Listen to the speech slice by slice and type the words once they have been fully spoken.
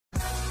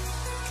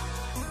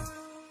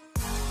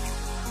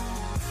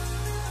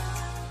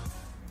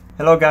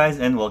Hello guys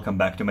and welcome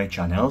back to my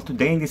channel.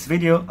 Today in this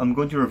video I'm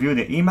going to review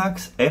the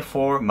Emax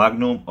F4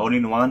 Magnum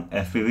all-in-one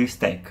FPV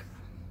stick.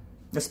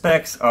 The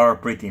specs are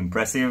pretty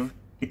impressive.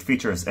 It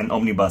features an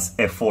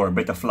OMNIBUSF4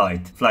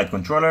 Betaflight flight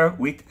controller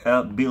with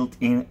a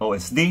built-in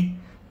OSD,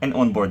 an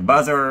onboard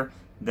buzzer.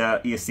 The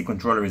ESC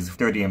controller is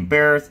 30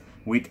 amperes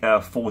with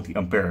a 40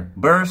 ampere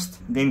burst.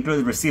 The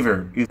included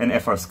receiver is an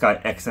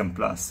FrSky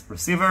XM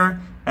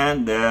receiver,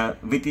 and the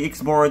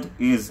VTX board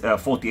is a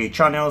 48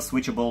 channel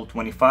switchable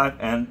 25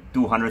 and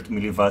 200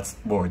 milliwatts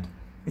board.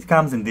 It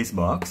comes in this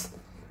box.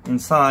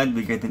 Inside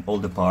we get in all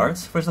the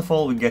parts. First of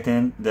all, we get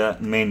in the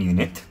main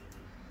unit.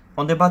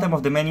 On the bottom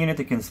of the main unit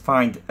you can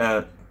find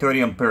a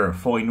 30 ampere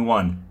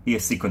 4-in-1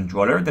 ESC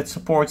controller that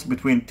supports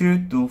between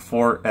 2 to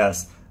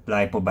 4S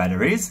LiPo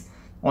batteries.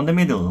 On the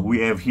middle we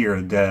have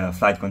here the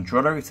flight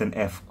controller. It's an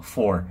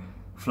F4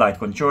 flight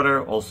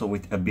controller, also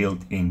with a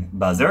built-in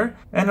buzzer.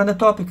 And on the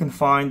top you can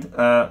find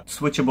a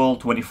switchable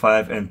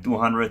 25 and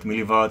 200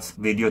 milliwatts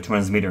video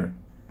transmitter.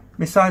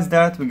 Besides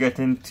that, we get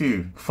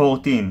into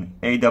 14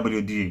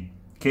 AWG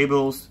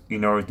cables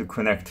in order to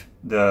connect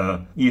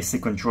the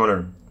ESC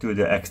controller to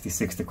the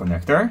XT60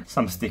 connector,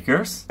 some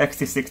stickers,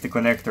 XT60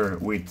 connector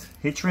with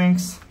heat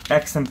shrinks,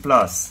 XM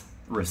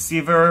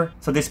receiver.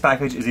 So this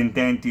package is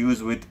intended to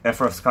use with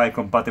FrSky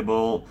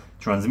compatible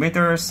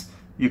transmitters.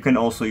 You can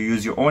also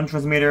use your own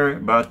transmitter,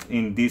 but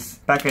in this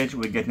package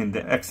we get in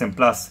the XM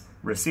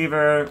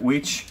receiver,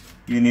 which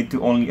you need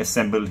to only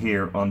assemble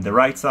here on the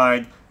right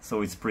side,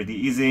 so it's pretty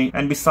easy.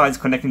 And besides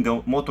connecting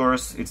the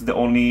motors, it's the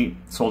only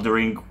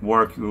soldering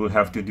work you will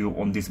have to do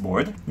on this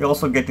board. You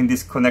also get in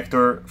this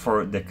connector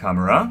for the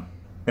camera,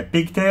 a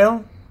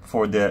pigtail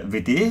for the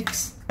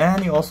VTX,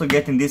 and you also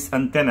get in this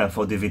antenna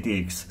for the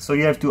VTX. So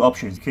you have two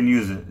options. You can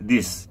use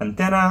this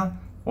antenna,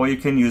 or you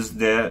can use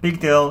the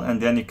pigtail,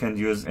 and then you can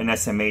use an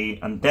SMA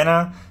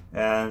antenna.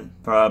 And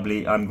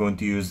probably I'm going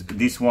to use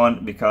this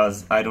one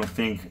because I don't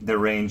think the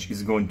range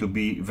is going to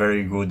be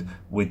very good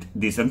with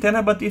this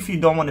antenna. But if you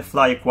don't want to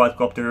fly a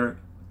quadcopter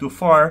too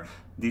far,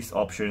 this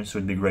option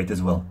should be great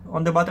as well.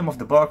 On the bottom of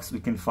the box we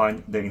can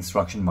find the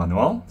instruction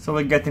manual. So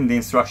we get in the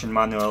instruction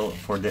manual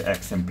for the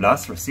XM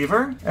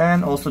receiver,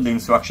 and also the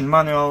instruction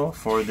manual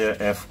for the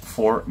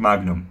F4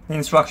 Magnum. The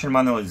instruction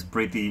manual is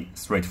pretty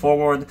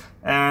straightforward,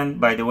 and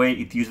by the way,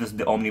 it uses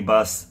the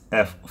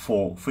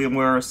OMNIBUSF4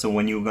 firmware. So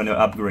when you're going to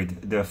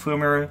upgrade the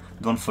firmware,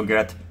 don't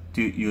forget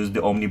to use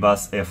the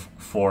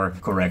OMNIBUSF4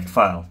 correct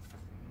file.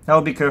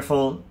 Now be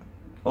careful.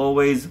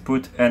 Always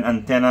put an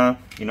antenna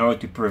in order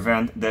to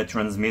prevent the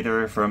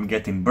transmitter from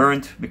getting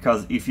burnt,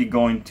 because if you're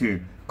going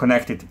to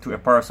connect it to a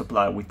power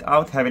supply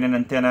without having an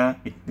antenna,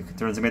 the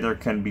transmitter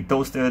can be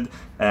toasted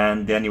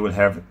and then you will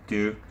have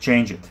to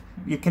change it.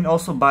 You can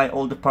also buy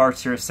all the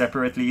parts here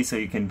separately, so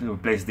you can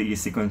replace the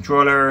ESC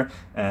controller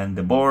and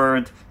the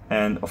board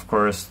and of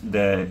course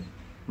the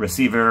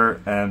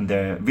receiver and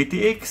the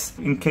VTX.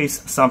 In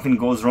case something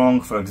goes wrong,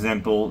 for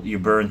example you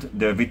burned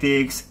the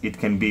VTX, it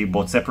can be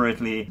bought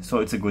separately, so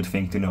it's a good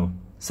thing to know.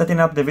 Setting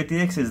up the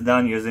VTX is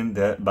done using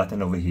the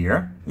button over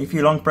here. If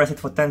you long press it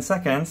for 10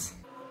 seconds,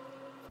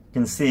 you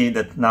can see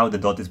that now the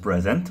dot is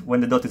present.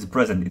 When the dot is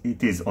present,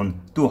 it is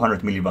on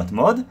 200 milliwatt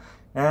mode,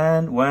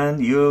 and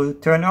when you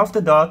turn off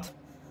the dot,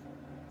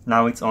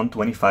 now it's on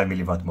 25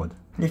 milliwatt mode.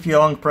 If you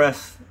long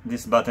press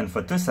this button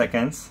for 2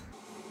 seconds,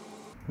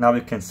 now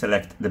you can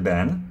select the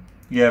band.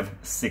 You have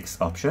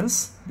 6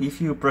 options. If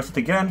you press it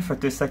again for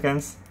 2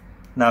 seconds,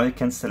 now you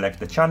can select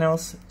the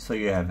channels. So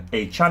you have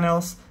 8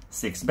 channels,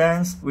 6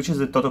 bands, which is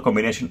a total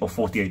combination of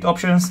 48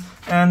 options.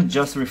 And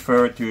just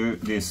refer to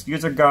this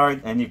user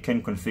guide and you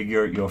can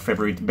configure your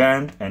favorite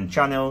band and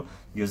channel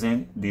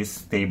using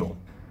this table.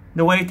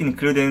 The weight,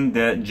 including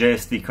the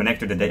JST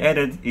connector that I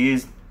added,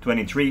 is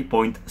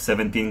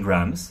 23.17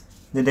 grams.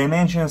 The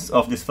dimensions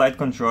of this flight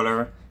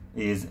controller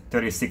is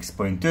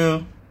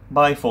 36.2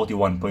 by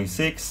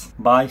 41.6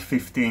 by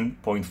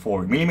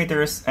 15.4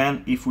 millimeters,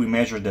 and if we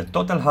measure the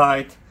total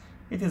height,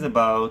 it is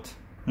about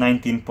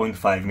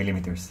 19.5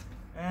 millimeters.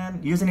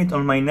 And using it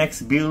on my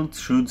next build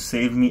should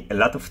save me a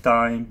lot of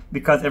time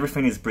because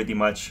everything is pretty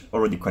much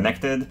already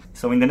connected.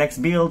 So in the next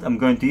build I'm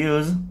going to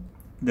use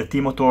the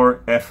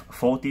T-Motor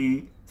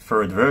F40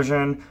 third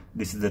version.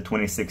 This is the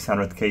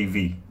 2600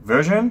 kV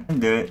version.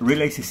 And the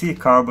Relay CC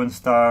Carbon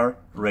Star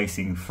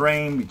racing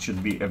frame. It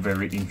should be a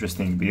very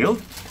interesting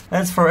build.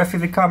 As for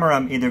FPV camera,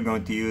 I'm either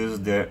going to use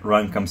the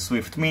Runcam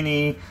Swift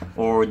Mini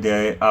or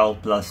the Owl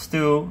Plus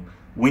 2.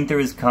 Winter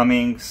is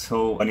coming,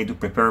 so I need to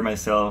prepare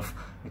myself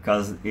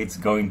because it's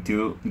going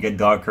to get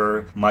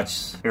darker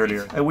much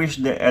earlier. I wish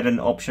they had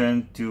an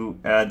option to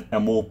add a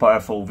more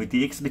powerful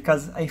VTX,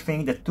 because I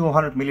think that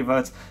 200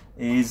 milliwatts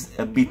is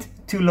a bit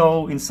too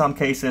low in some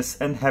cases,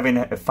 and having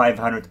a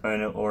 500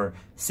 or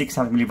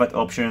 600 milliwatt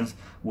options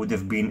would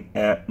have been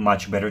a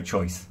much better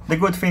choice. The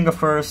good thing, of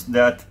course,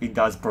 that it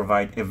does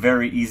provide a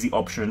very easy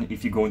option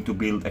if you're going to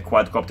build a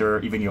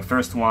quadcopter, even your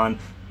first one.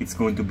 It's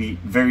going to be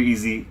very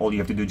easy. All you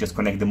have to do is just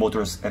connect the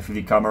motors,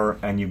 FPV camera,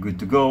 and you're good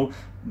to go.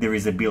 There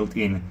is a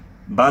built-in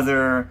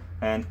buzzer,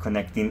 and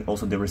connecting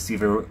also the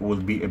receiver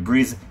will be a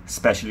breeze,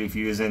 especially if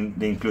you're using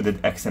the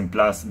included XM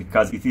Plus,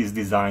 because it is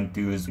designed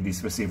to use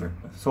this receiver.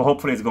 So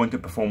hopefully it's going to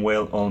perform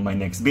well on my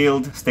next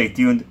build. Stay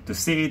tuned to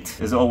see it.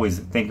 As always,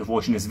 thank you for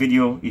watching this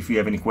video. If you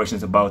have any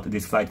questions about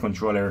this flight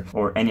controller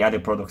or any other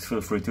products,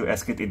 feel free to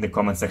ask it in the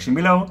comment section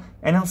below,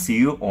 and I'll see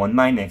you on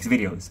my next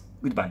videos.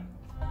 Goodbye.